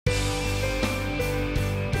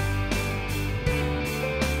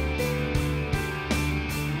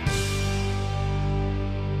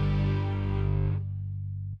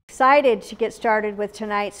excited to get started with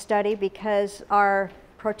tonight's study because our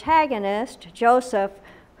protagonist, Joseph,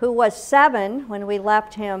 who was 7 when we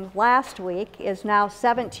left him last week, is now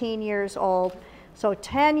 17 years old. So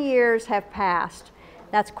 10 years have passed.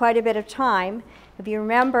 That's quite a bit of time. If you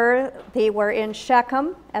remember, they were in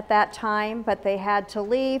Shechem at that time, but they had to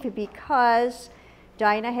leave because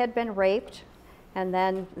Dinah had been raped, and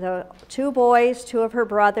then the 2 boys, 2 of her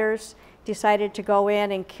brothers, decided to go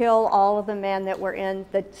in and kill all of the men that were in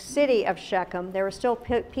the city of Shechem. There were still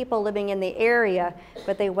people living in the area,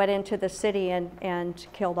 but they went into the city and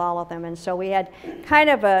killed all of them. And so we had kind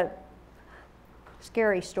of a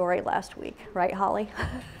scary story last week, right, Holly?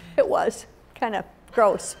 It was kind of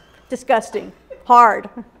gross, disgusting, hard.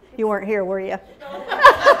 You weren't here, were you?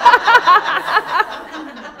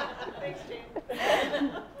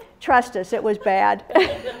 Trust us, it was bad.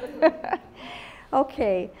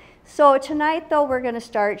 Okay. So tonight, though, we're going to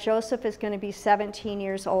start. Joseph is going to be 17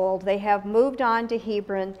 years old. They have moved on to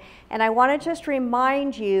Hebron. And I want to just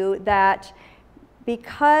remind you that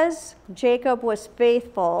because Jacob was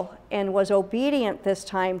faithful and was obedient this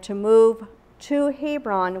time to move to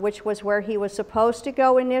Hebron, which was where he was supposed to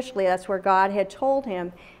go initially, that's where God had told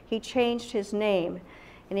him, he changed his name.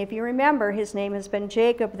 And if you remember, his name has been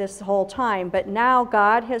Jacob this whole time. But now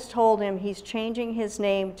God has told him he's changing his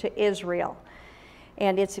name to Israel.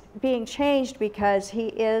 And it's being changed because he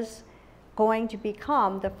is going to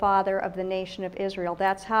become the father of the nation of Israel.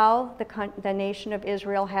 That's how the nation of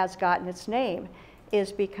Israel has gotten its name,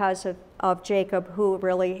 is because of Jacob, who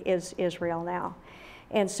really is Israel now.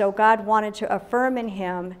 And so God wanted to affirm in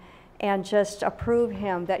him and just approve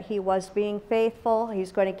him that he was being faithful.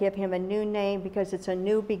 He's going to give him a new name because it's a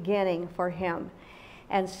new beginning for him.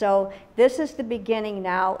 And so this is the beginning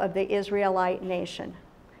now of the Israelite nation.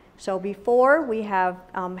 So before, we have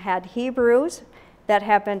had Hebrews that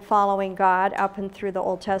have been following God up and through the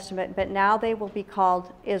Old Testament, but now they will be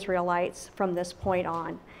called Israelites from this point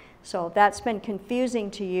on. So that's been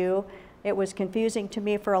confusing to you. It was confusing to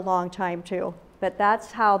me for a long time too, but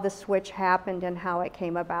that's how the switch happened and how it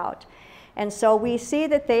came about. And so we see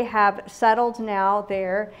that they have settled now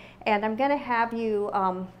there, and I'm going to have you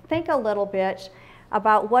think a little bit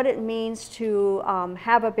about what it means to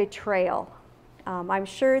have a betrayal. I'm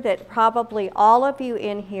sure that probably all of you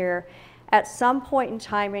in here at some point in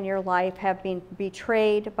time in your life have been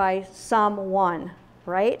betrayed by someone,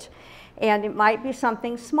 right? And it might be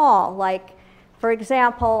something small, like, for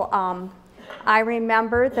example, I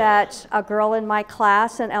remember that a girl in my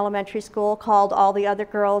class in elementary school called all the other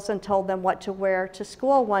girls and told them what to wear to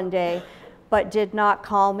school one day, but did not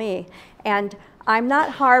call me. And I'm not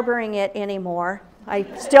harboring it anymore. I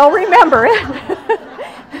still remember it.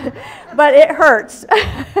 But it hurts.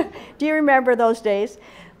 Do you remember those days?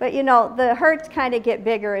 But you know, the hurts kind of get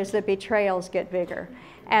bigger as the betrayals get bigger.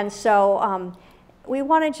 And so we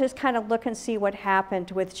want to just kind of look and see what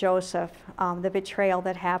happened with Joseph, the betrayal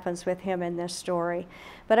that happens with him in this story.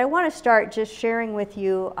 But I want to start just sharing with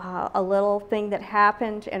you a little thing that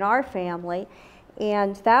happened in our family.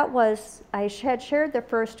 And that was, I had shared the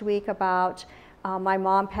first week about my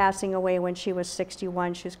mom passing away when she was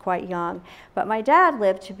 61. She was quite young. But my dad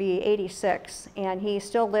lived to be 86, and he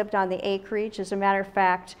still lived on the acreage. As a matter of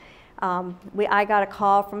fact, I got a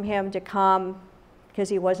call from him to come because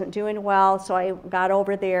he wasn't doing well, so I got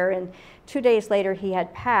over there, and 2 days later he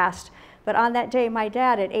had passed. But on that day, my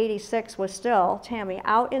dad at 86 was still, Tammy,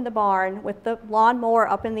 out in the barn with the lawnmower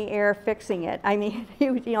up in the air fixing it. I mean,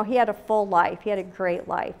 he had a full life. He had a great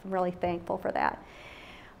life. I'm really thankful for that.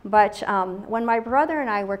 But when my brother and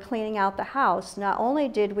I were cleaning out the house, not only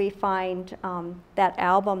did we find that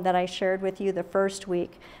album that I shared with you the first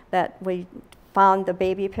week that we found the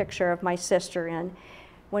baby picture of my sister in,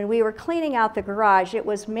 when we were cleaning out the garage, it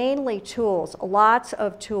was mainly tools, lots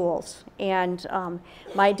of tools. And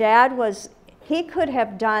my dad he could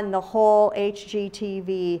have done the whole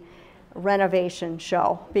HGTV renovation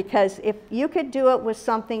show, because if you could do it with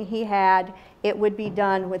something he had, it would be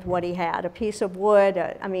done with what he had. A piece of wood,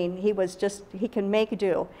 I mean, he can make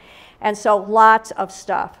do. And so lots of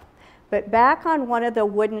stuff. But back on one of the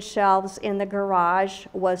wooden shelves in the garage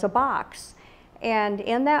was a box. And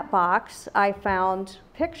in that box, I found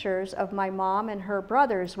pictures of my mom and her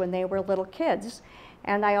brothers when they were little kids.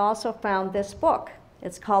 And I also found this book.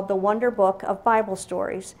 It's called The Wonder Book of Bible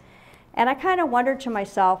Stories. And I kind of wondered to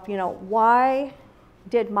myself, why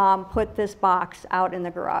did Mom put this box out in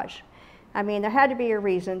the garage? I mean, there had to be a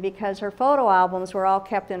reason, because her photo albums were all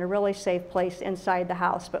kept in a really safe place inside the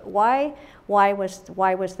house. But why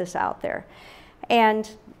was this out there? And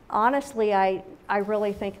honestly, I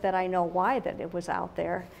really think that I know why that it was out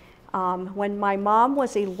there. When my mom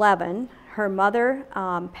was 11, her mother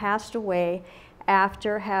passed away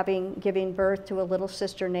after giving birth to a little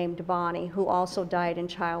sister named Bonnie, who also died in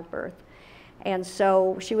childbirth. And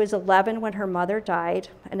so she was 11 when her mother died,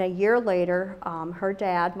 and a year later, her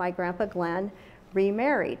dad, my Grandpa Glenn,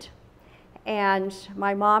 remarried. And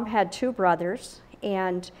my mom had 2 brothers,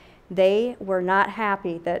 and they were not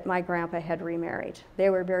happy that my grandpa had remarried. They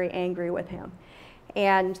were very angry with him.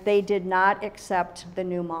 And they did not accept the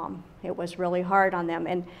new mom. It was really hard on them.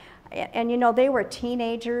 And you know, they were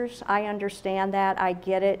teenagers. I understand that. I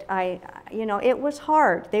get it. You know, it was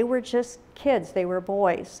hard. They were just kids. They were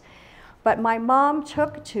boys. But my mom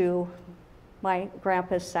took to my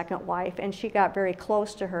grandpa's second wife, and she got very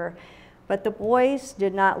close to her. But the boys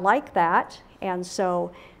did not like that, and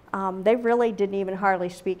so they really didn't even hardly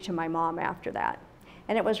speak to my mom after that.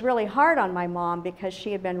 And it was really hard on my mom because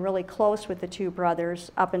she had been really close with the 2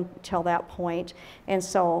 brothers up until that point. And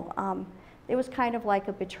so it was kind of like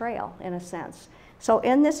a betrayal in a sense. So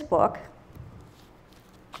in this book,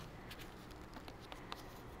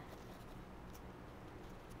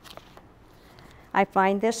 I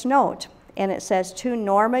find this note, and it says, "To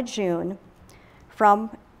Norma June, from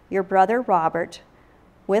your brother Robert,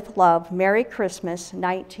 with love, Merry Christmas,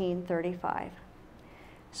 1935.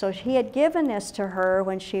 So he had given this to her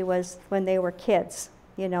when they were kids,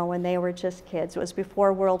 you know, when they were just kids. It was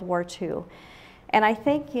before World War II. And I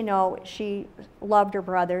think, you know, she loved her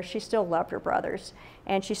brothers. She still loved her brothers,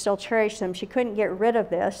 and she still cherished them. She couldn't get rid of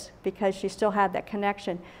this because she still had that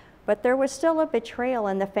connection. But there was still a betrayal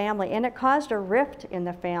in the family, and it caused a rift in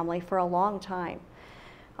the family for a long time.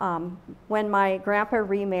 When my grandpa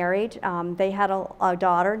remarried, they had a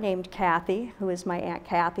daughter named Kathy, who is my Aunt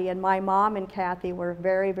Kathy, and my mom and Kathy were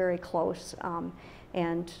very, very close,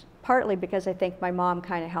 and partly because I think my mom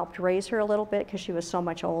kind of helped raise her a little bit because she was so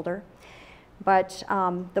much older. But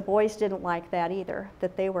the boys didn't like that either,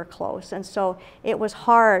 that they were close. And so it was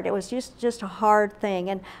hard. It was just a hard thing.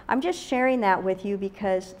 And I'm just sharing that with you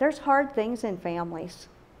because there's hard things in families.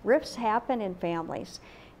 Rifts happen in families.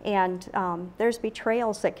 And there's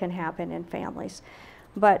betrayals that can happen in families.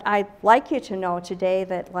 But I'd like you to know today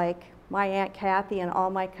that, like, my Aunt Kathy and all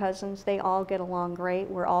my cousins, they all get along great.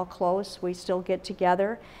 We're all close. We still get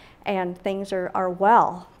together. And things are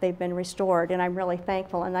well. They've been restored, and I'm really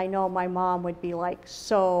thankful. And I know my mom would be like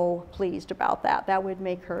so pleased about that. That would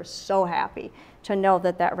make her so happy to know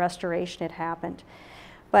that that restoration had happened.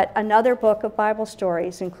 But another book of Bible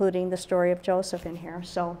stories, including the story of Joseph in here.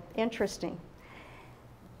 So interesting.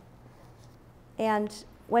 And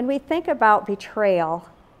when we think about betrayal,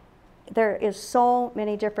 there is so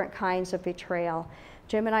many different kinds of betrayal.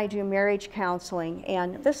 Jim and I do marriage counseling,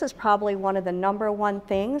 and this is probably one of the #1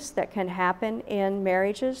 things that can happen in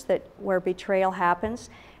marriages where betrayal happens.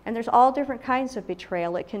 And there's all different kinds of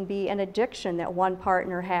betrayal. It can be an addiction that one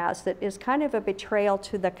partner has that is kind of a betrayal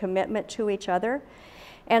to the commitment to each other.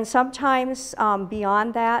 And sometimes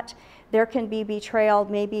beyond that, there can be betrayal,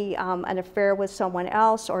 maybe an affair with someone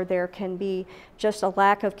else, or there can be just a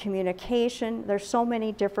lack of communication. There's so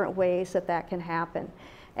many different ways that can happen.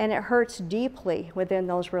 And it hurts deeply within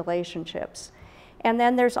those relationships. And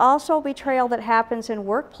then there's also betrayal that happens in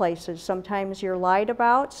workplaces. Sometimes you're lied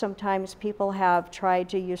about. Sometimes people have tried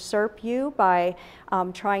to usurp you by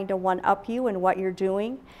trying to one-up you in what you're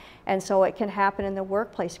doing. And so it can happen in the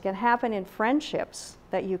workplace. It can happen in friendships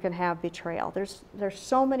that you can have betrayal. There's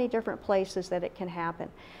so many different places that it can happen.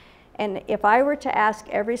 And if I were to ask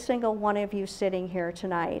every single one of you sitting here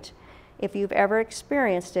tonight, if you've ever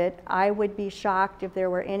experienced it, I would be shocked if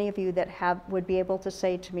there were any of you that would be able to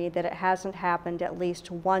say to me that it hasn't happened at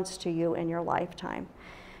least once to you in your lifetime,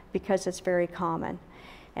 because it's very common.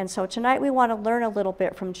 And so tonight we want to learn a little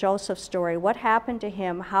bit from Joseph's story. What happened to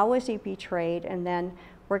him? How was he betrayed? And then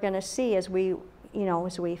we're going to see as we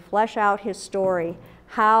flesh out his story,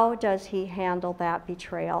 how does he handle that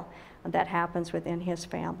betrayal that happens within his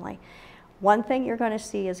family? One thing you're going to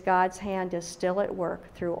see is God's hand is still at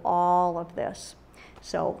work through all of this.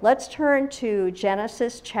 So let's turn to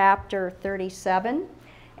Genesis chapter 37,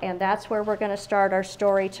 and that's where we're going to start our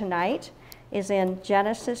story tonight, is in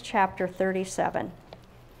Genesis chapter 37.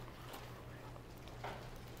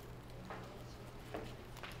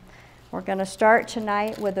 We're going to start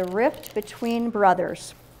tonight with a rift between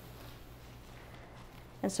brothers.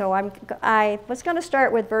 And so I was going to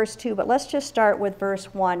start with verse 2, but let's just start with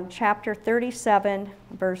verse 1, chapter 37,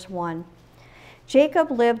 verse 1.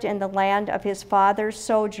 Jacob lived in the land of his father's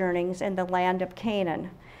sojournings in the land of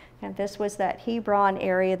Canaan. And this was that Hebron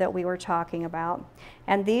area that we were talking about.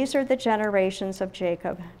 And these are the generations of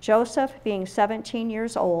Jacob. Joseph, being 17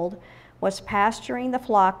 years old, was pasturing the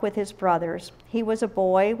flock with his brothers. He was a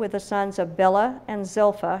boy with the sons of Bilhah and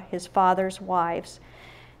Zilpah, his father's wives.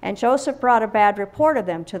 And Joseph brought a bad report of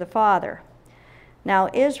them to the father. Now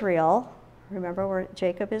Israel, remember where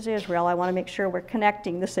Jacob is Israel, I want to make sure we're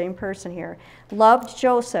connecting the same person here, loved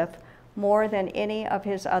Joseph more than any of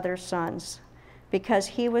his other sons, because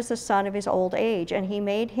he was the son of his old age, and he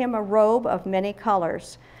made him a robe of many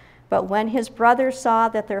colors. But when his brothers saw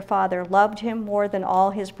that their father loved him more than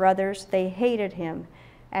all his brothers, they hated him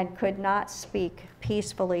and could not speak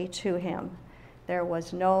peacefully to him. There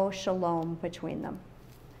was no shalom between them.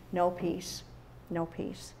 No peace. No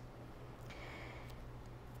peace.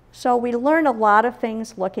 So we learn a lot of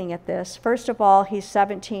things looking at this. First of all, he's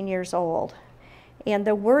 17 years old. And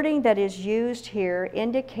the wording that is used here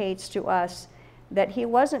indicates to us that he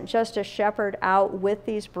wasn't just a shepherd out with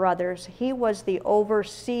these brothers, he was the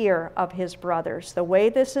overseer of his brothers. The way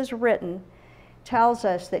this is written tells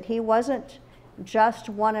us that he wasn't just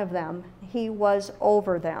one of them, he was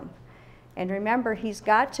over them. And remember, he's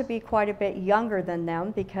got to be quite a bit younger than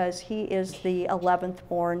them because he is the 11th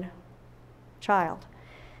born child.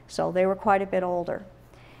 So they were quite a bit older.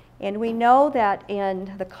 And we know that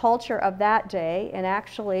in the culture of that day, and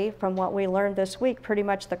actually from what we learned this week, pretty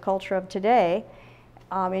much the culture of today,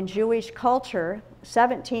 in Jewish culture,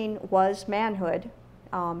 17 was manhood.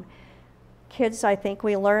 Kids, I think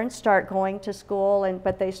we learn, start going to school,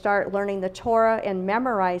 but they start learning the Torah and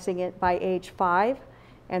memorizing it by age 5,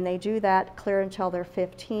 and they do that clear until they're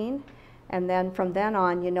 15. And then from then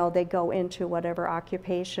on, you know, they go into whatever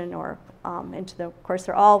occupation or of course,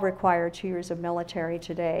 they're all required 2 years of military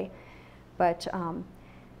today. But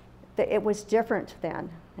it was different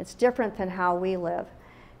then. It's different than how we live.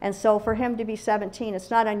 And so for him to be 17, it's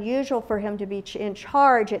not unusual for him to be in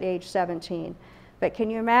charge at age 17. But can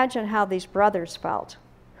you imagine how these brothers felt,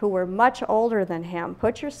 who were much older than him?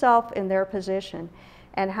 Put yourself in their position,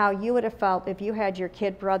 and how you would have felt if you had your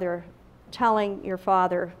kid brother telling your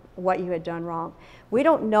father what you had done wrong. We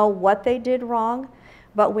don't know what they did wrong,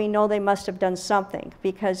 but we know they must have done something,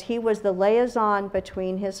 because he was the liaison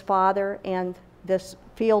between his father and this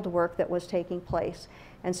field work that was taking place.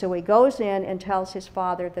 And so he goes in and tells his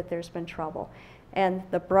father that there's been trouble. And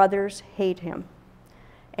the brothers hate him.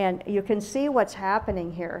 And you can see what's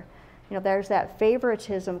happening here. You know, there's that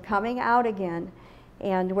favoritism coming out again,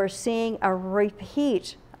 and we're seeing a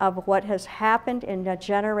repeat of what has happened in the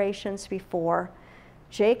generations before.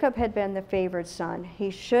 Jacob had been the favored son.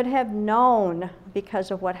 He should have known,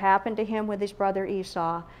 because of what happened to him with his brother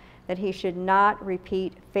Esau, that he should not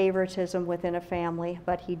repeat favoritism within a family,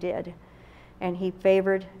 but he did. And he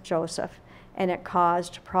favored Joseph, and it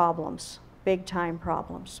caused problems, big-time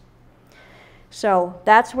problems. So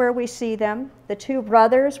that's where we see them. The two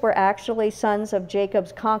brothers were actually sons of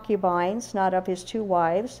Jacob's concubines, not of his 2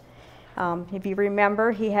 wives. If you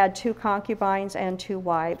remember, he had 2 concubines and 2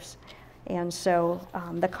 wives. And so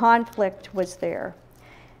the conflict was there.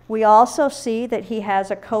 We also see that he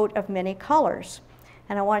has a coat of many colors.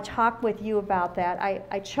 And I want to talk with you about that.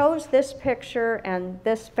 I chose this picture and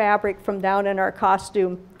this fabric from down in our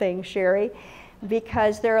costume thing, Sherry,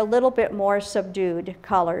 because they're a little bit more subdued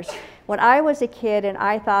colors. When I was a kid and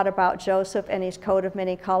I thought about Joseph and his coat of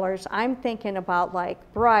many colors, I'm thinking about like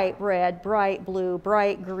bright red, bright blue,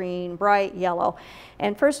 bright green, bright yellow.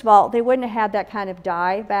 And first of all, they wouldn't have had that kind of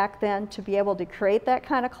dye back then to be able to create that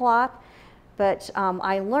kind of cloth. But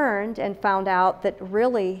I learned and found out that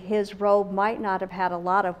really his robe might not have had a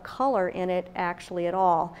lot of color in it actually at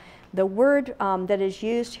all. The word that is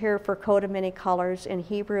used here for coat of many colors in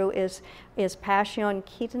Hebrew is passion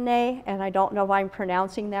kitane, and I don't know if I'm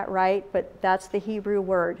pronouncing that right, but that's the Hebrew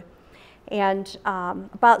word. And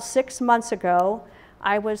about 6 months ago,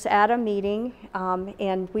 I was at a meeting,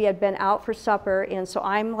 and we had been out for supper, and so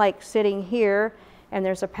I'm like sitting here, and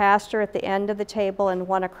there's a pastor at the end of the table and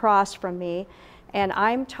one across from me, and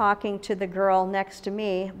I'm talking to the girl next to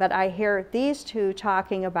me, but I hear these two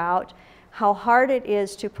talking about how hard it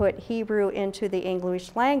is to put Hebrew into the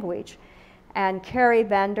English language. And Carrie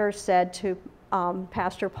Bender said to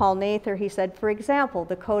Pastor Paul Nather, he said, for example,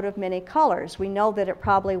 the coat of many colors. We know that it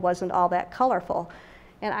probably wasn't all that colorful.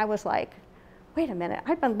 And I was like, wait a minute,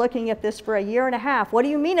 I've been looking at this for 1.5 years. What do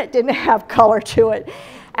you mean it didn't have color to it?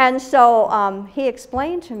 And so he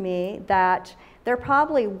explained to me that there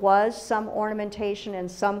probably was some ornamentation and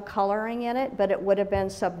some coloring in it, but it would have been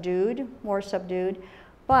subdued, more subdued.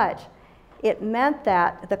 But it meant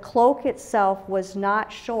that the cloak itself was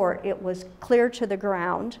not short, it was clear to the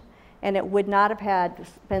ground, and it would not have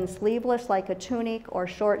been sleeveless like a tunic or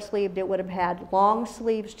short sleeved. It would have had long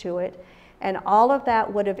sleeves to it, And all of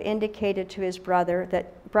that would have indicated to his brothers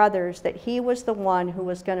that he was the one who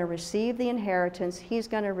was going to receive the inheritance. He's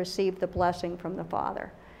going to receive the blessing from the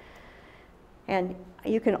Father. And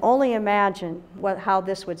you can only imagine how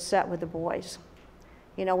this would set with the boys.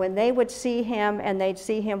 You know, when they would see him and they'd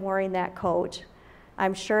see him wearing that coat,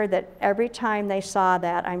 I'm sure that every time they saw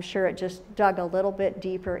that, I'm sure it just dug a little bit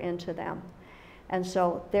deeper into them. And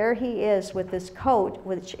so there he is with this coat,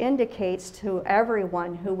 which indicates to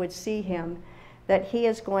everyone who would see him that he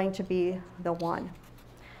is going to be the one.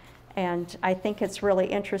 And I think it's really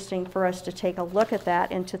interesting for us to take a look at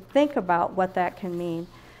that and to think about what that can mean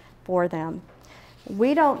for them.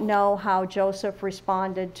 We don't know how Joseph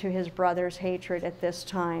responded to his brother's hatred at this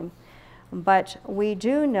time, but we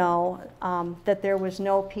do know that there was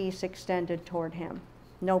no peace extended toward him.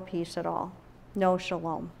 No peace at all. No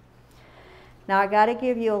shalom. Now I got to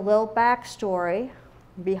give you a little backstory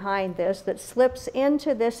behind this that slips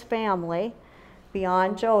into this family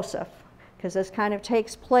beyond Joseph, because this kind of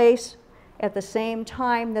takes place at the same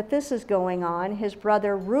time that this is going on. His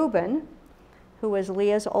brother Reuben, who was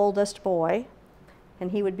Leah's oldest boy,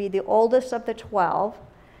 and he would be the oldest of the 12,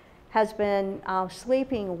 has been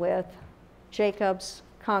sleeping with Jacob's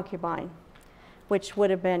concubine, which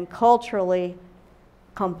would have been culturally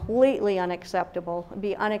completely unacceptable. It'd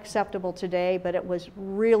be unacceptable today, but it was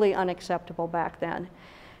really unacceptable back then.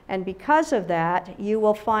 And because of that, you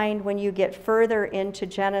will find when you get further into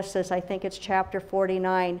Genesis, I think it's chapter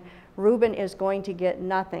 49, Reuben is going to get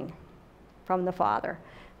nothing from the father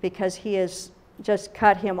because he has just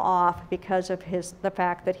cut him off because of the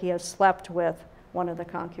fact that he has slept with one of the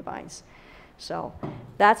concubines. So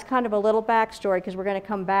that's kind of a little backstory, because we're going to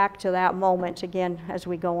come back to that moment again as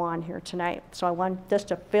we go on here tonight. So I want just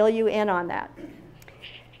to fill you in on that.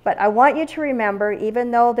 But I want you to remember,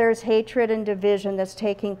 even though there's hatred and division that's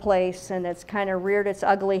taking place and it's kind of reared its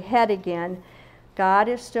ugly head again, God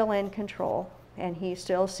is still in control and he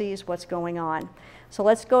still sees what's going on. So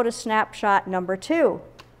let's go to snapshot number 2.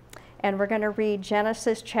 And we're going to read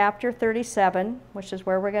Genesis chapter 37, which is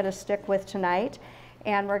where we're going to stick with tonight.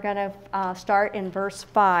 And we're going to start in verse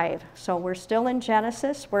 5. So we're still in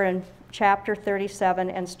Genesis. We're in chapter 37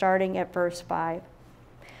 and starting at verse 5.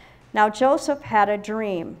 Now Joseph had a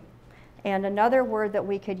dream. And another word that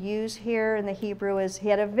we could use here in the Hebrew is he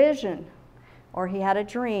had a vision, or he had a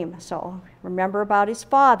dream. So remember about his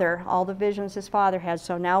father, all the visions his father had.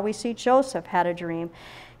 So now we see Joseph had a dream.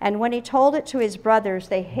 And when he told it to his brothers,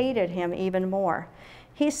 they hated him even more.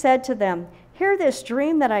 He said to them, "Hear this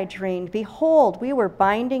dream that I dreamed. Behold, we were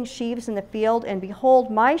binding sheaves in the field, and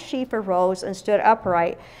behold, my sheaf arose and stood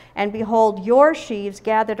upright. And behold, your sheaves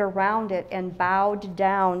gathered around it and bowed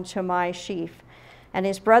down to my sheaf." And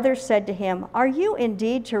his brothers said to him, "Are you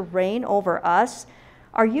indeed to reign over us?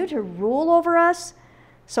 Are you to rule over us?"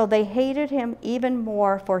 So they hated him even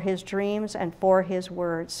more for his dreams and for his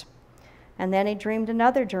words. And then he dreamed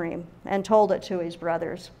another dream and told it to his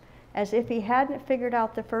brothers, as if he hadn't figured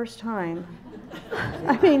out the first time.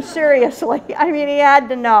 I mean, seriously. I mean, he had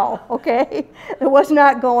to know, okay? It was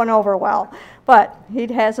not going over well. But he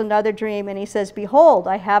has another dream, and he says, "Behold,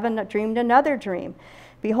 I haven't dreamed another dream.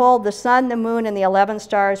 Behold, the sun, the moon, and the 11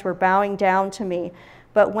 stars were bowing down to me."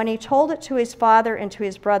 But when he told it to his father and to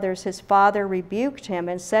his brothers, his father rebuked him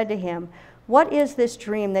and said to him, "What is this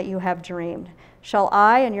dream that you have dreamed? Shall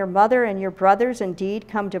I and your mother and your brothers indeed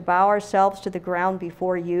come to bow ourselves to the ground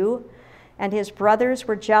before you?" And his brothers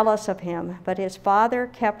were jealous of him, but his father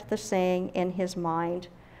kept the saying in his mind,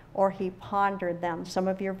 or he pondered them. Some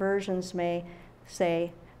of your versions may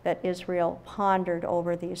say that Israel pondered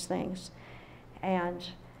over these things. And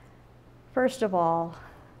first of all,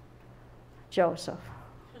 Joseph.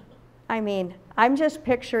 I mean, I'm just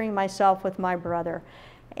picturing myself with my brother.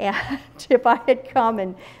 And if I had come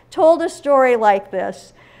and told a story like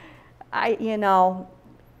this,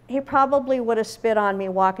 he probably would have spit on me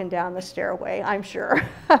walking down the stairway, I'm sure.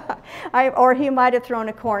 Or he might have thrown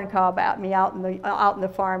a corn cob at me out in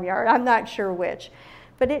the farmyard. I'm not sure which.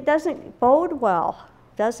 But it doesn't bode well,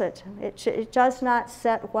 does it? It does not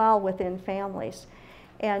set well within families.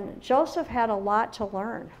 And Joseph had a lot to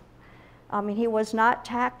learn. I mean, he was not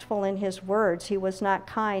tactful in his words. He was not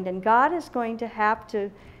kind. And God is going to have to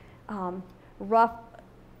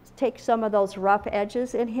take some of those rough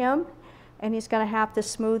edges in him, and he's going to have to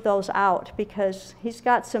smooth those out, because he's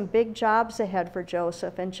got some big jobs ahead for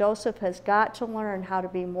Joseph. And Joseph has got to learn how to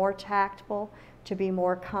be more tactful, to be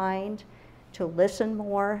more kind, to listen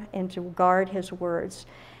more, and to guard his words.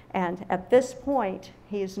 And at this point,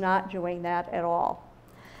 he's not doing that at all.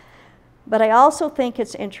 But I also think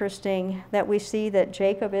it's interesting that we see that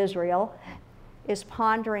Jacob Israel is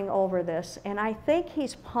pondering over this. And I think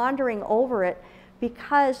he's pondering over it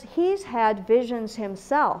because he's had visions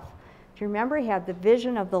himself. Do you remember he had the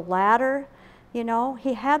vision of the ladder? You know,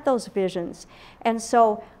 he had those visions. And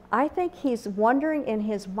so I think he's wondering in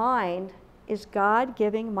his mind, is God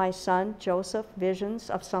giving my son Joseph visions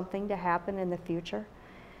of something to happen in the future?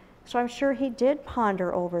 So I'm sure he did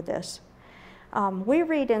ponder over this. We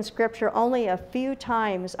read in Scripture only a few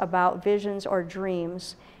times about visions or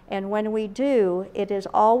dreams, and when we do, it is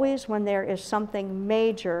always when there is something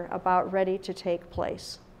major about ready to take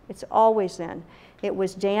place. It's always then. It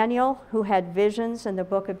was Daniel who had visions in the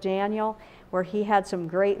book of Daniel, where he had some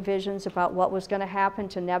great visions about what was going to happen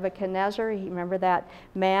to Nebuchadnezzar. You remember that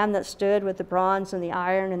man that stood with the bronze and the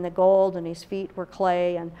iron and the gold, and his feet were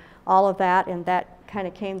clay, and all of that, and that kind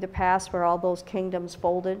of came to pass where all those kingdoms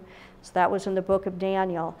folded. So that was in the book of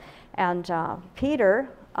Daniel. And Peter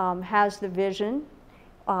has the vision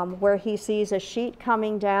where he sees a sheet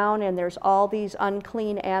coming down, and there's all these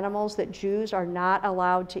unclean animals that Jews are not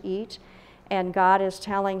allowed to eat. And God is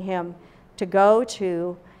telling him to go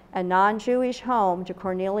to a non-Jewish home, to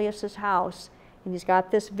Cornelius's house, and he's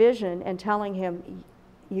got this vision and telling him,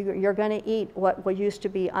 you're going to eat what used to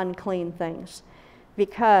be unclean things,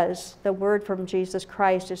 because the word from Jesus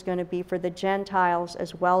Christ is going to be for the Gentiles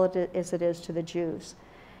as well as it is to the Jews.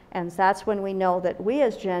 And that's when we know that we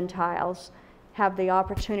as Gentiles have the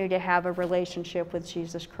opportunity to have a relationship with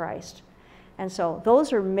Jesus Christ. And so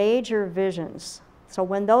those are major visions. So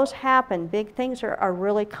when those happen, big things are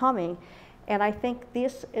really coming. And I think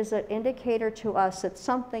this is an indicator to us that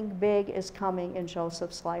something big is coming in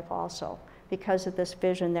Joseph's life also, because of this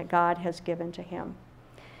vision that God has given to him.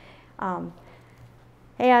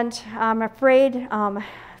 And I'm afraid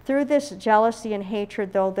through this jealousy and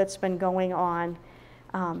hatred, though, that's been going on,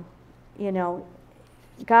 you know,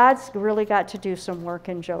 God's really got to do some work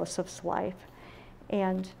in Joseph's life.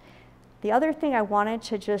 And the other thing I wanted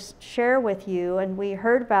to just share with you, and we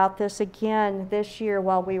heard about this again this year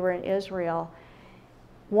while we were in Israel,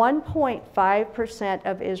 1.5%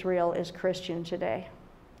 of Israel is Christian today.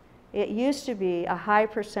 It used to be a high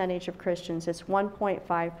percentage of Christians. It's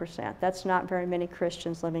 1.5%. That's not very many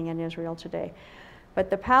Christians living in Israel today.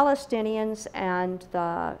 But the Palestinians and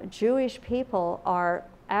the Jewish people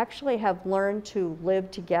actually have learned to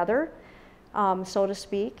live together, so to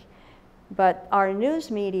speak. But our news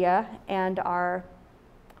media and our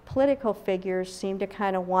political figures seem to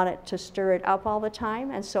kind of want it to stir it up all the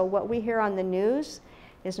time. And so what we hear on the news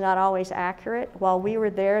is not always accurate. While we were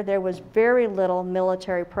there, there was very little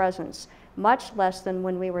military presence, much less than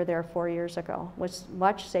when we were there 4 years ago. It was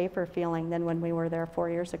much safer feeling than when we were there 4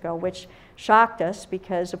 years ago, which shocked us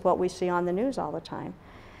because of what we see on the news all the time.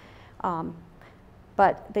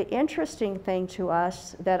 But the interesting thing to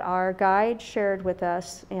us that our guide shared with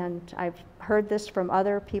us, and I've heard this from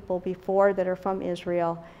other people before that are from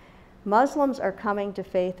Israel, Muslims are coming to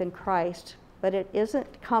faith in Christ, but it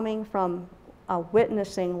isn't coming from a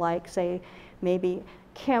witnessing like, say, maybe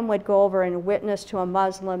Kim would go over and witness to a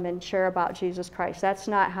Muslim and share about Jesus Christ. That's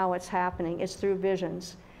not how it's happening. It's through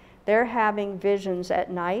visions. They're having visions at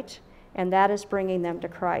night, and that is bringing them to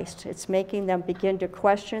Christ. It's making them begin to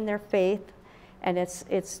question their faith, and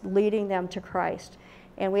it's leading them to Christ.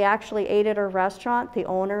 And we actually ate at a restaurant. The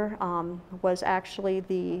owner was actually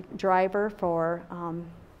the driver for,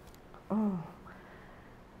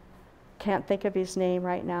 can't think of his name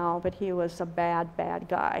right now, but he was a bad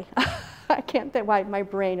guy. I can't think why my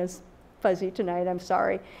brain is fuzzy tonight, I'm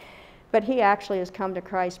sorry. But he actually has come to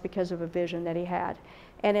Christ because of a vision that he had.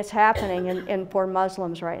 And it's happening for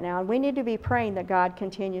Muslims right now. And we need to be praying that God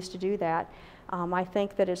continues to do that. I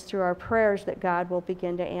think that it's through our prayers that God will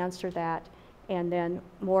begin to answer that, and then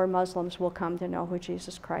more Muslims will come to know who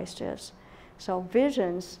Jesus Christ is. So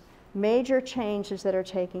visions, major changes that are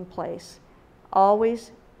taking place,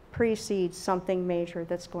 always precedes something major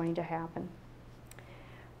that's going to happen.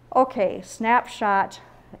 Okay, snapshot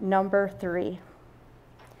number 3.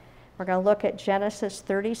 We're going to look at Genesis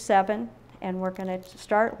 37, and we're going to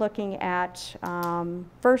start looking at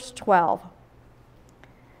verse 12.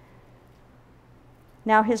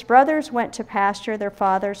 Now his brothers went to pasture their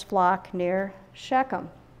father's flock near Shechem.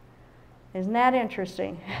 Isn't that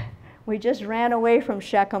interesting? We just ran away from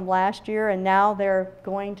Shechem last year, and now they're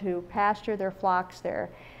going to pasture their flocks there.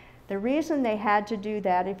 The reason they had to do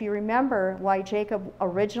that, if you remember why Jacob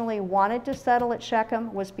originally wanted to settle at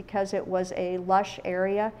Shechem, was because it was a lush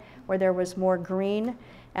area where there was more green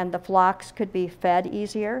and the flocks could be fed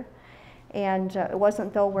easier. And it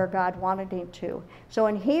wasn't, though, where God wanted him to. So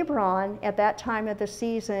in Hebron, at that time of the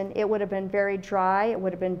season, it would have been very dry. It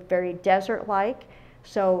would have been very desert-like.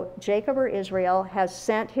 So Jacob, or Israel, has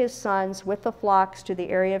sent his sons with the flocks to the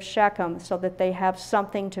area of Shechem so that they have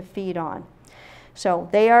something to feed on. So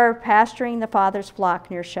they are pasturing the father's flock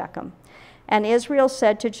near Shechem. And Israel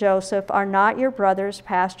said to Joseph, "Are not your brothers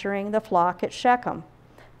pasturing the flock at Shechem?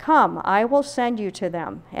 Come, I will send you to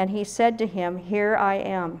them." And he said to him, "Here I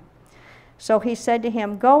am." So he said to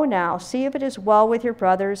him, "Go now, see if it is well with your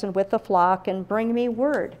brothers and with the flock, and bring me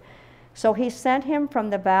word." So he sent him from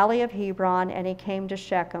the valley of Hebron, and he came to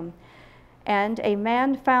Shechem. And a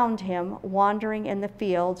man found him wandering in the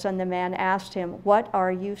fields, and the man asked him, "What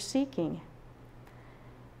are you seeking?"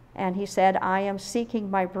 And he said, "I am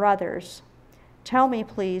seeking my brothers. Tell me,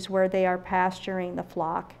 please, where they are pasturing the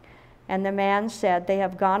flock." And the man said, "They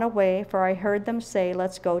have gone away, for I heard them say,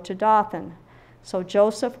 'Let's go to Dothan.'" So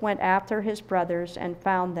Joseph went after his brothers and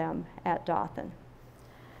found them at Dothan.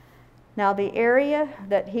 Now, the area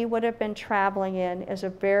that he would have been traveling in is a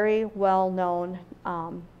very well-known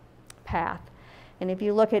path. And if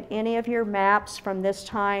you look at any of your maps from this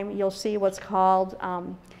time, you'll see what's called,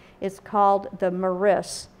 it's called the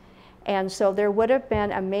Maris. And so there would have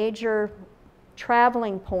been a major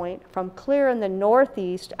traveling point from clear in the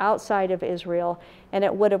northeast outside of Israel, and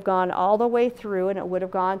it would have gone all the way through, and it would have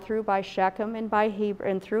gone through by Shechem and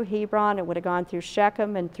and through Hebron. It would have gone through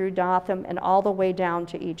Shechem and through Dothan and all the way down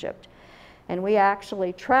to Egypt. And we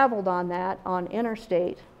actually traveled on that on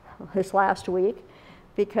interstate this last week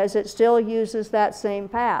because it still uses that same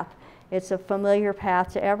path. It's a familiar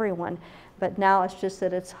path to everyone, but now it's just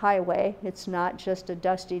that it's highway. It's not just a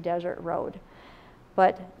dusty desert road.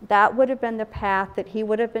 But that would have been the path that he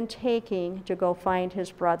would have been taking to go find his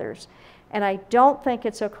brothers. And I don't think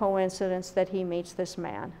it's a coincidence that he meets this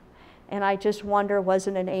man. And I just wonder, was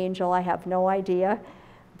it an angel? I have no idea.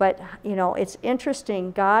 But, you know, it's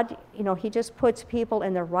interesting. God, you know, he just puts people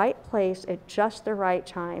in the right place at just the right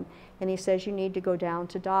time. And he says, you need to go down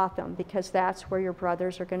to Dothan because that's where your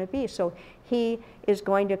brothers are going to be. So he is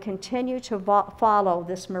going to continue to follow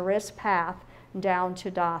this Maris path down to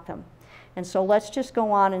Dothan. And so let's just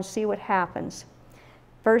go on and see what happens.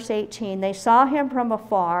 Verse 18, they saw him from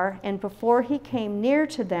afar, and before he came near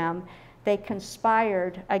to them, they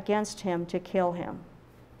conspired against him to kill him.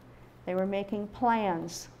 They were making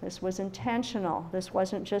plans. This was intentional. This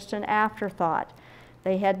wasn't just an afterthought.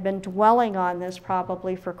 They had been dwelling on this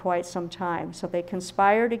probably for quite some time. So they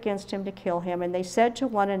conspired against him to kill him, and they said to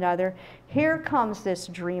one another, "Here comes this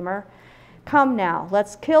dreamer. Come now,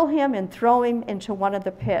 let's kill him and throw him into one of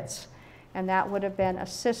the pits." And that would have been a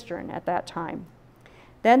cistern at that time.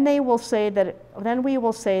 Then we will say that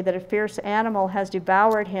a fierce animal has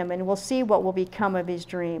devoured him, and we'll see what will become of his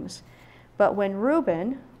dreams. But when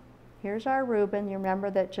Reuben, here's our Reuben, you remember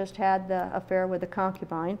that just had the affair with the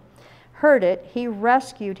concubine, heard it, he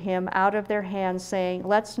rescued him out of their hands, saying,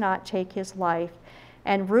 "Let's not take his life."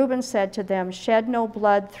 And Reuben said to them, "Shed no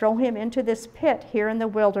blood, throw him into this pit here in the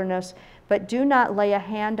wilderness, but do not lay a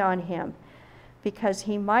hand on him, because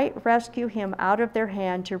he might rescue him out of their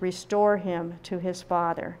hand to restore him to his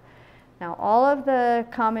father." Now, all of the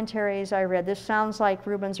commentaries I read, this sounds like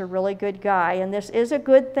Reuben's a really good guy, and this is a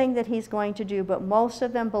good thing that he's going to do, but most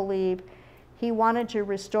of them believe he wanted to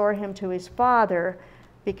restore him to his father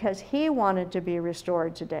because he wanted to be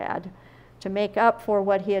restored to Dad to make up for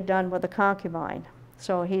what he had done with the concubine.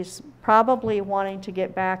 So he's probably wanting to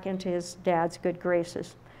get back into his dad's good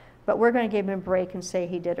graces. But we're going to give him a break and say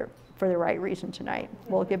he did it for the right reason tonight.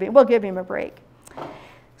 We'll give him a break.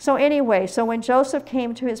 So anyway, so when Joseph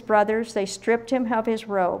came to his brothers, they stripped him of his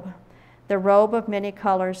robe, the robe of many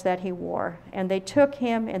colors that he wore, and they took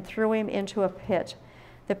him and threw him into a pit.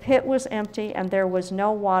 The pit was empty, and there was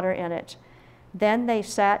no water in it. Then they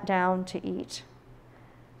sat down to eat.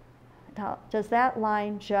 Now, does that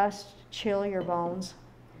line just chill your bones?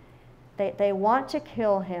 They want to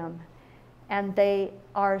kill him, and they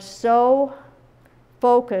are so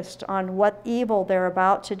focused on what evil they're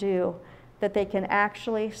about to do that they can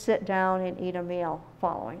actually sit down and eat a meal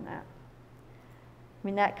following that. I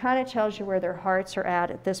mean, that kind of tells you where their hearts are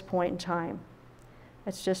at this point in time.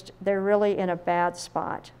 It's just, they're really in a bad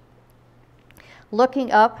spot.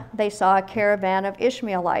 Looking up, they saw a caravan of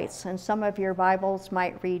Ishmaelites, and some of your Bibles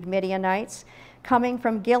might read Midianites, coming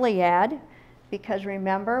from Gilead, because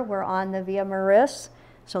remember, we're on the Via Maris,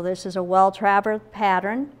 so this is a well-traveled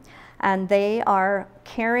pattern, and they are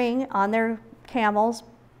carrying on their camels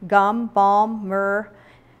gum, balm, myrrh,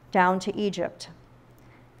 down to Egypt.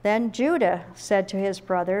 Then Judah said to his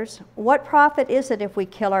brothers, "What profit is it if we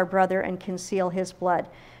kill our brother and conceal his blood?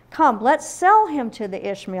 Come, let's sell him to the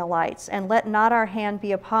Ishmaelites, and let not our hand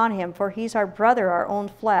be upon him, for he's our brother, our own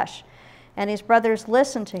flesh." And his brothers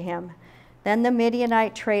listened to him. Then the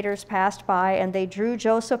Midianite traders passed by, and they drew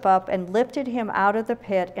Joseph up and lifted him out of the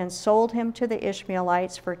pit and sold him to the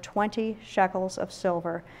Ishmaelites for 20 shekels of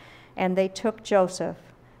silver. And they took Joseph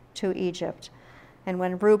to Egypt. And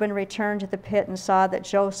when Reuben returned to the pit and saw that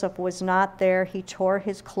Joseph was not there, he tore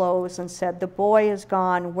his clothes and said, "The boy is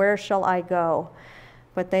gone. Where shall I go?"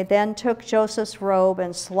 But they then took Joseph's robe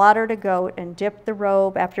and slaughtered a goat and dipped the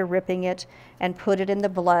robe after ripping it and put it in the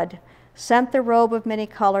blood, sent the robe of many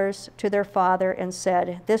colors to their father and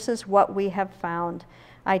said, "This is what we have found.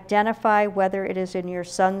 Identify whether it is in your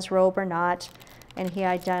son's robe or not." And he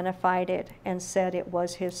identified it and said it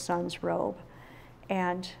was his son's robe.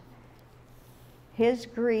 And his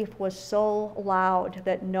grief was so loud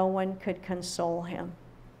that no one could console him,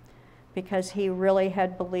 because he really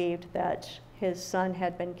had believed that his son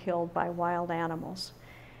had been killed by wild animals.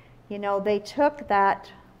 You know, they took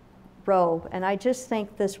that robe, and I just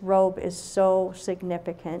think this robe is so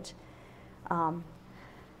significant,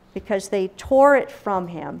 because they tore it from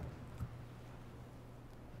him.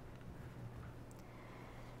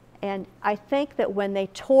 And I think that when they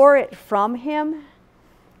tore it from him,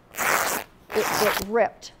 it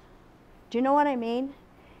ripped. Do you know what I mean?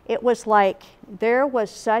 It was like there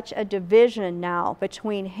was such a division now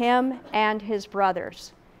between him and his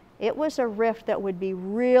brothers. It was a rift that would be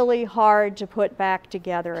really hard to put back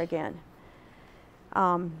together again.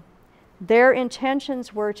 Their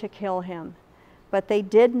intentions were to kill him, but they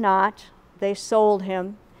did not. They sold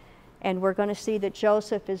him. And we're going to see that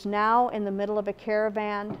Joseph is now in the middle of a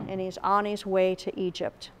caravan, and he's on his way to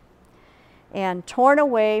Egypt. And torn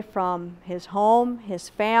away from his home, his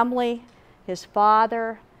family, his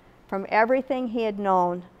father, from everything he had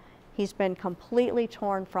known, he's been completely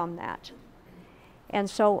torn from that. And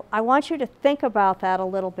so I want you to think about that a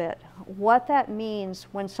little bit, what that means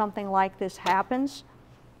when something like this happens.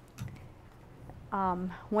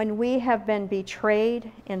 When we have been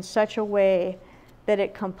betrayed in such a way that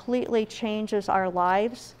it completely changes our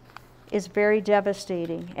lives, is very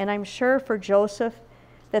devastating. And I'm sure for Joseph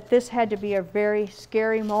that this had to be a very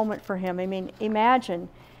scary moment for him. I mean, imagine,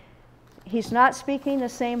 he's not speaking the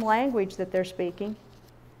same language that they're speaking.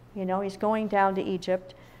 You know, he's going down to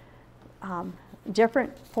Egypt.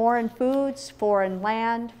 Different foreign foods, foreign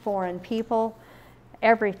land, foreign people,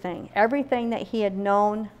 everything. Everything that he had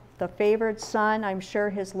known, the favored son, I'm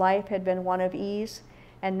sure his life had been one of ease.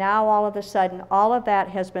 And now all of a sudden, all of that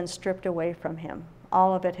has been stripped away from him.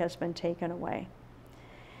 All of it has been taken away.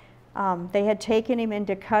 They had taken him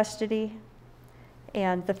into custody,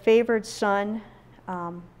 and the favored son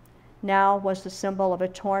now was the symbol of a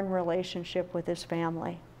torn relationship with his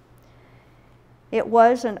family. It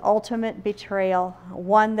was an ultimate betrayal,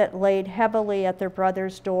 one that laid heavily at their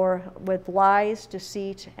brother's door with lies,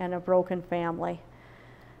 deceit, and a broken family.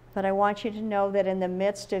 But I want you to know that in the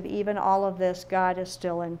midst of even all of this, God is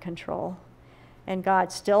still in control. And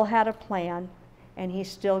God still had a plan, and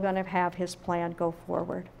he's still going to have his plan go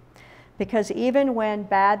forward. Because even when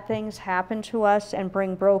bad things happen to us and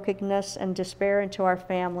bring brokenness and despair into our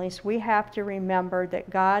families, we have to remember that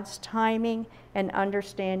God's timing and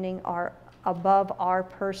understanding are above our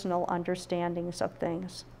personal understandings of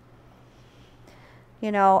things.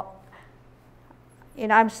 You know,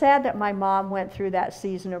 I'm sad that my mom went through that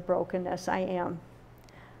season of brokenness. I am.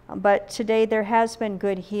 But today there has been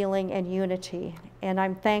good healing and unity, and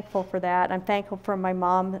I'm thankful for that. I'm thankful for my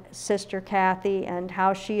mom, Sister Kathy, and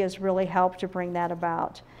how she has really helped to bring that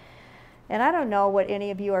about. And I don't know what any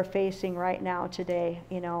of you are facing right now today.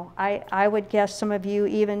 You know, I would guess some of you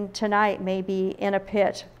even tonight may be in a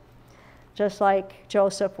pit, just like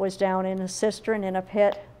Joseph was down in a cistern in a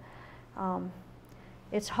pit.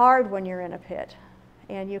 It's hard when you're in a pit.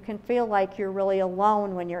 And you can feel like you're really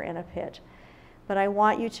alone when you're in a pit. But I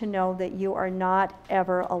want you to know that you are not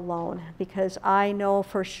ever alone, because I know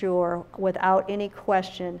for sure, without any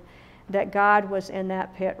question, that God was in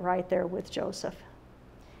that pit right there with Joseph.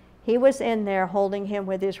 He was in there holding him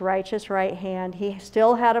with his righteous right hand. He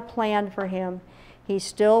still had a plan for him. He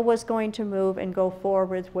still was going to move and go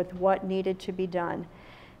forward with what needed to be done.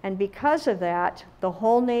 And because of that, the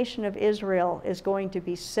whole nation of Israel is going to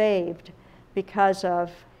be saved because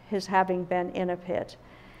of his having been in a pit.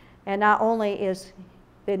 And not only is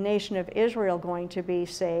the nation of Israel going to be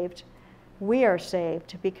saved, we are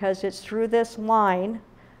saved, because it's through this line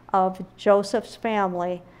of Joseph's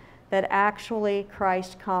family that actually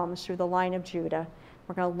Christ comes, through the line of Judah.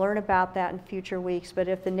 We're going to learn about that in future weeks. But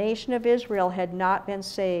if the nation of Israel had not been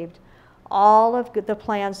saved, all of the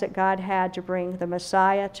plans that God had to bring the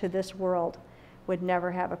Messiah to this world would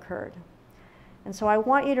never have occurred. And so I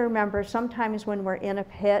want you to remember, sometimes when we're in a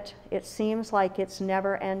pit, it seems like it's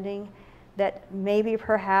never ending. that maybe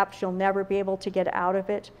perhaps you'll never be able to get out of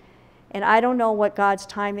it. And I don't know what God's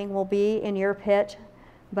timing will be in your pit,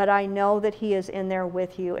 but I know that he is in there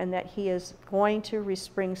with you and that he is going to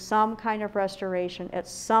bring some kind of restoration at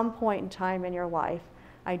some point in time in your life.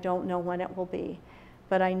 I don't know when it will be,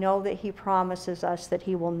 but I know that he promises us that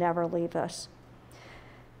he will never leave us.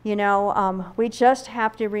 You know, we just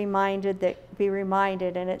have to be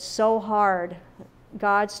reminded, and it's so hard.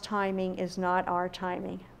 God's timing is not our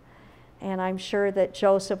timing. And I'm sure that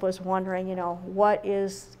Joseph was wondering, you know, what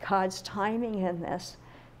is God's timing in this?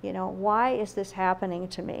 You know, why is this happening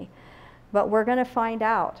to me? But we're going to find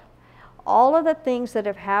out. All of the things that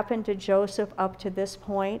have happened to Joseph up to this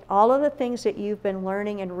point, all of the things that you've been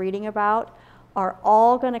learning and reading about, are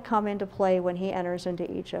all going to come into play when he enters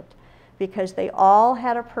into Egypt, because they all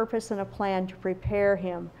had a purpose and a plan to prepare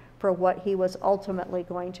him for what he was ultimately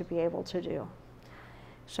going to be able to do.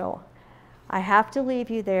 So I have to leave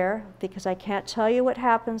you there because I can't tell you what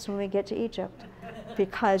happens when we get to Egypt,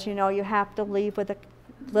 because you know you have to leave with a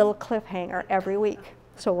little cliffhanger every week.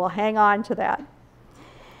 So we'll hang on to that.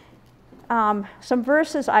 Some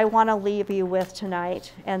verses I want to leave you with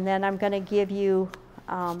tonight, and then I'm going to give you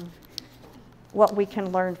what we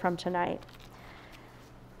can learn from tonight.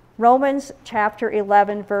 Romans chapter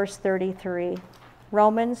 11, verse 33.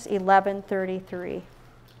 Romans 11:33.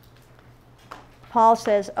 Paul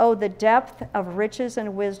says, "Oh, the depth of riches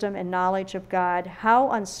and wisdom and knowledge of God!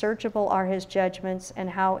 How unsearchable are his judgments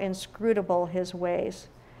and how inscrutable his ways."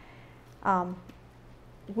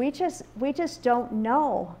 We just don't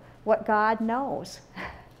know what God knows.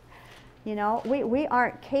 You know, we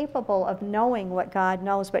aren't capable of knowing what God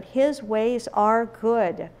knows, but his ways are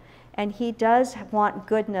good, and he does want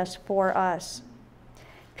goodness for us.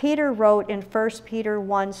 Peter wrote in 1 Peter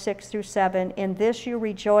 1, 6 through 7, "In this you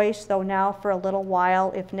rejoice, though now for a little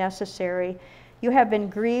while, if necessary, you have been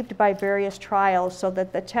grieved by various trials, so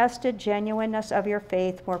that the tested genuineness of your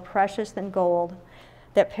faith, more precious than gold,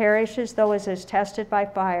 that perishes though it is tested by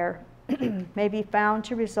fire, may be found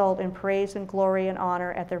to result in praise and glory and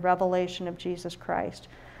honor at the revelation of Jesus Christ."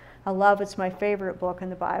 It's my favorite book in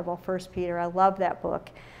the Bible, 1 Peter. I love that book.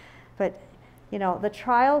 But, you know, the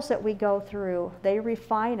trials that we go through, they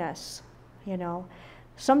refine us, you know.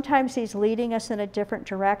 Sometimes he's leading us in a different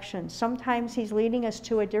direction. Sometimes he's leading us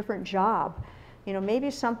to a different job. You know,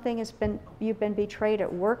 maybe you've been betrayed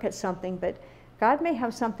at work at something, but God may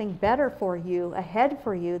have something better for you, ahead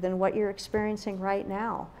for you, than what you're experiencing right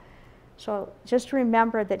now. So just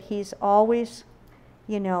remember that he's always,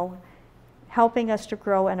 you know, helping us to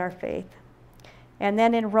grow in our faith. And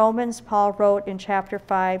then in Romans, Paul wrote in chapter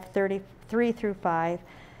 5, 33 through 5,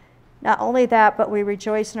 "Not only that, but we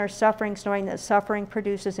rejoice in our sufferings, knowing that suffering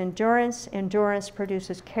produces endurance, endurance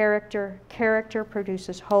produces character, character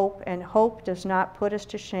produces hope, and hope does not put us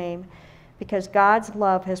to shame, because God's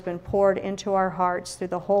love has been poured into our hearts through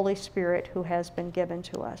the Holy Spirit who has been given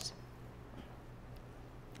to us."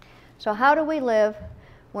 So how do we live?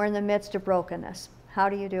 We're in the midst of brokenness. How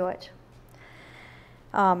do you do it?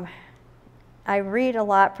 I read a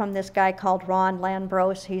lot from this guy called Ron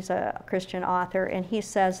Landbros. He's a Christian author, and he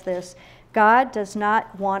says this: God does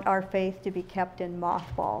not want our faith to be kept in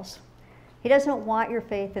mothballs. He doesn't want your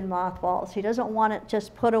faith in mothballs. He doesn't want it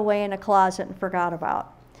just put away in a closet and forgot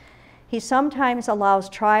about. He sometimes allows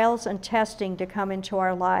trials and testing to come into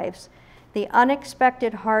our lives, the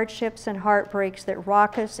unexpected hardships and heartbreaks that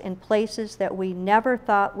rock us in places that we never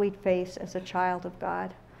thought we'd face as a child of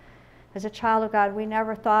God. As a child of God, we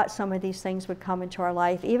never thought some of these things would come into our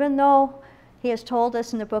life, even though he has told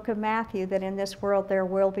us in the book of Matthew that in this world there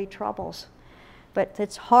will be troubles. But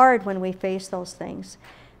it's hard when we face those things.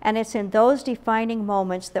 And it's in those defining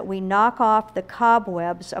moments that we knock off the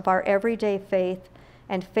cobwebs of our everyday faith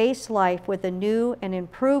and face life with a new and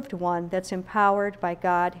improved one that's empowered by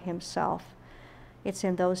God himself. It's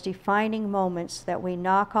in those defining moments that we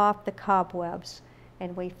knock off the cobwebs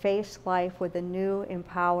and we face life with a new,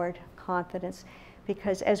 empowered confidence.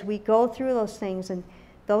 Because as we go through those things, and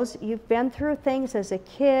you've been through things as a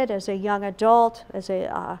kid, as a young adult, as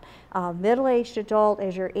a middle-aged adult,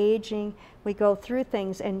 as you're aging, we go through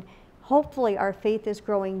things, and hopefully our faith is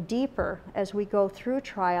growing deeper as we go through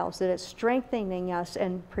trials, that it's strengthening us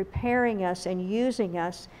and preparing us and using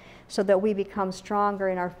us so that we become stronger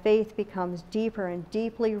and our faith becomes deeper and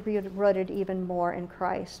deeply rooted even more in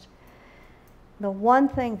Christ. The one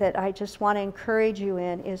thing that I just want to encourage you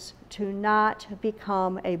in is to not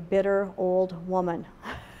become a bitter old woman,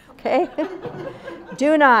 okay?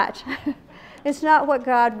 Do not. It's not what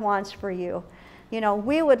God wants for you. You know,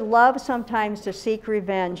 we would love sometimes to seek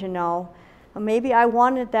revenge, you know, Maybe I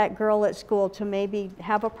wanted that girl at school to maybe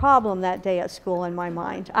have a problem that day at school in my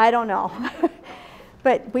mind. I don't know.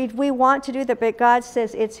 But we want to do that, but God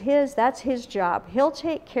says it's His, that's His job. He'll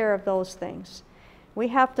take care of those things. We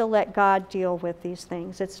have to let God deal with these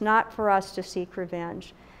things. It's not for us to seek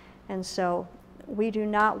revenge. And so we do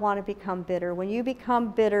not want to become bitter. When you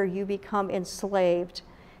become bitter, you become enslaved,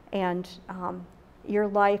 and your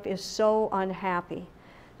life is so unhappy.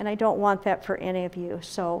 And I don't want that for any of you.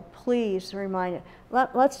 So please remind it.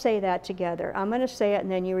 Let's say that together. I'm going to say it and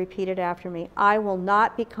then you repeat it after me. I will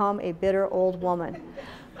not become a bitter old woman.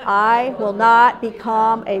 I will not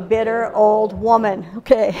become a bitter old woman.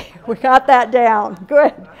 Okay, we got that down.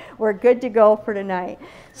 Good. We're good to go for tonight.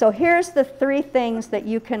 So here's the 3 things that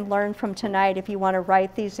you can learn from tonight. If you want to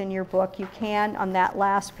write these in your book, you can on that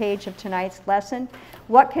last page of tonight's lesson.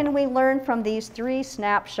 What can we learn from these 3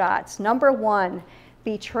 snapshots? Number 1,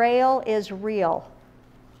 betrayal is real.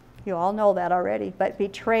 You all know that already, but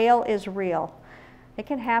betrayal is real. It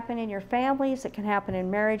can happen in your families, it can happen in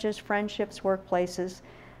marriages, friendships, workplaces,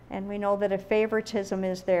 and we know that if favoritism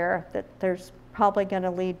is there, that there's probably going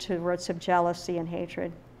to lead to roots of jealousy and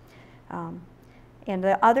hatred. And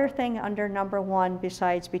the other thing under number 1,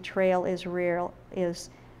 besides betrayal is real, is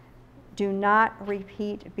do not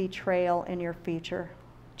repeat betrayal in your future.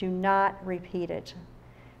 Do not repeat it.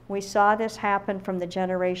 We saw this happen from the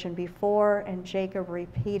generation before, and Jacob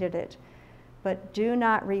repeated it. But do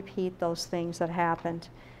not repeat those things that happened.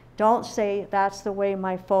 Don't say, that's the way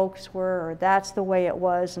my folks were, or that's the way it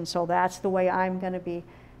was, and so that's the way I'm going to be.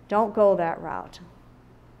 Don't go that route.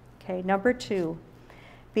 Okay, number 2,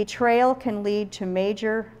 betrayal can lead to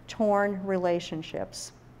major torn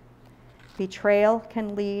relationships. Betrayal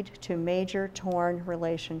can lead to major torn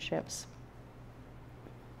relationships.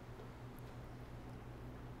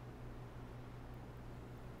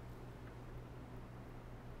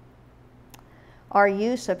 Our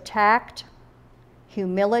use of tact,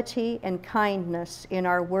 humility, and kindness in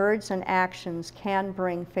our words and actions can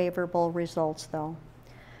bring favorable results, though.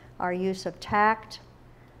 Our use of tact,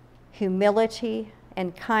 humility,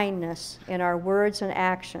 and kindness in our words and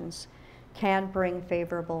actions can bring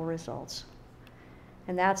favorable results.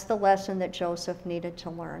 And that's the lesson that Joseph needed to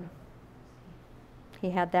learn. He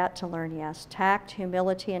had that to learn, yes. Tact,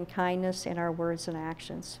 humility, and kindness in our words and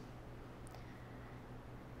actions.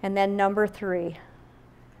 And then number 3,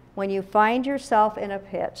 when you find yourself in a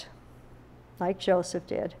pit, like Joseph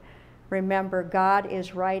did, remember God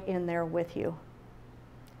is right in there with you.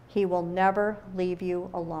 He will never leave you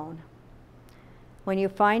alone. When you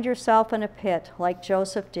find yourself in a pit, like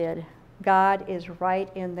Joseph did, God is right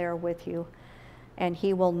in there with you, and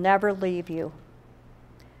He will never leave you.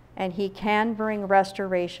 And He can bring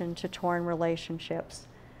restoration to torn relationships.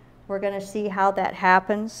 We're going to see how that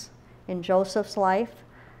happens in Joseph's life.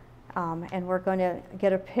 And we're going to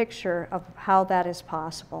get a picture of how that is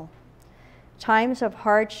possible. Times of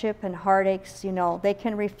hardship and heartaches, you know, they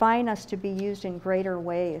can refine us to be used in greater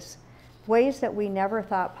ways, ways that we never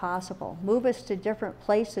thought possible, move us to different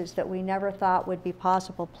places that we never thought would be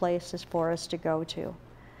possible places for us to go to.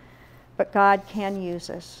 But God can use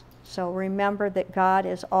us. So remember that God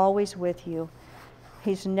is always with you.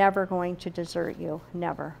 He's never going to desert you,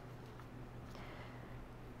 never.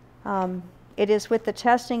 It is with the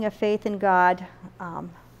testing of faith in God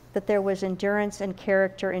that there was endurance and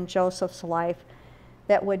character in Joseph's life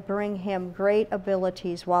that would bring him great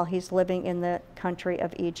abilities while he's living in the country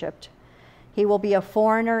of Egypt. He will be a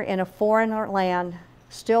foreigner in a foreign land,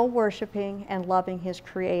 still worshiping and loving his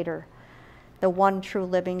Creator, the one true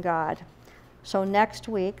living God. So next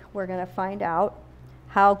week, we're going to find out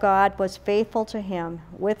how God was faithful to him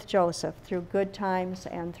with Joseph through good times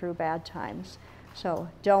and through bad times. So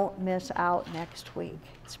don't miss out next week.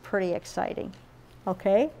 It's pretty exciting.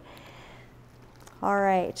 Okay? All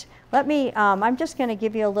right. I'm just going to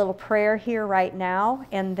give you a little prayer here right now,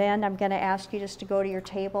 and then I'm going to ask you just to go to your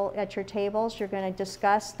table. At your tables, you're going to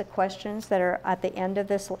discuss the questions that are at the end of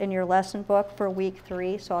this in your lesson book for week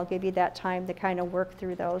 3, so I'll give you that time to kind of work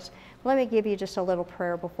through those. Let me give you just a little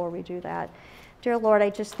prayer before we do that. Dear Lord, I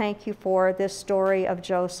just thank you for this story of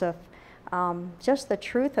Joseph, just the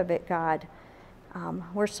truth of it, God.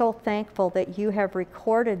 We're so thankful that you have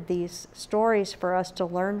recorded these stories for us to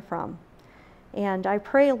learn from. And I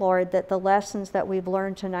pray, Lord, that the lessons that we've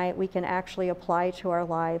learned tonight we can actually apply to our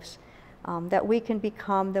lives, that we can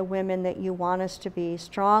become the women that you want us to be,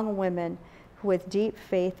 strong women with deep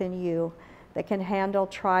faith in you that can handle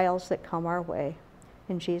trials that come our way.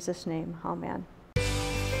 In Jesus' name, amen.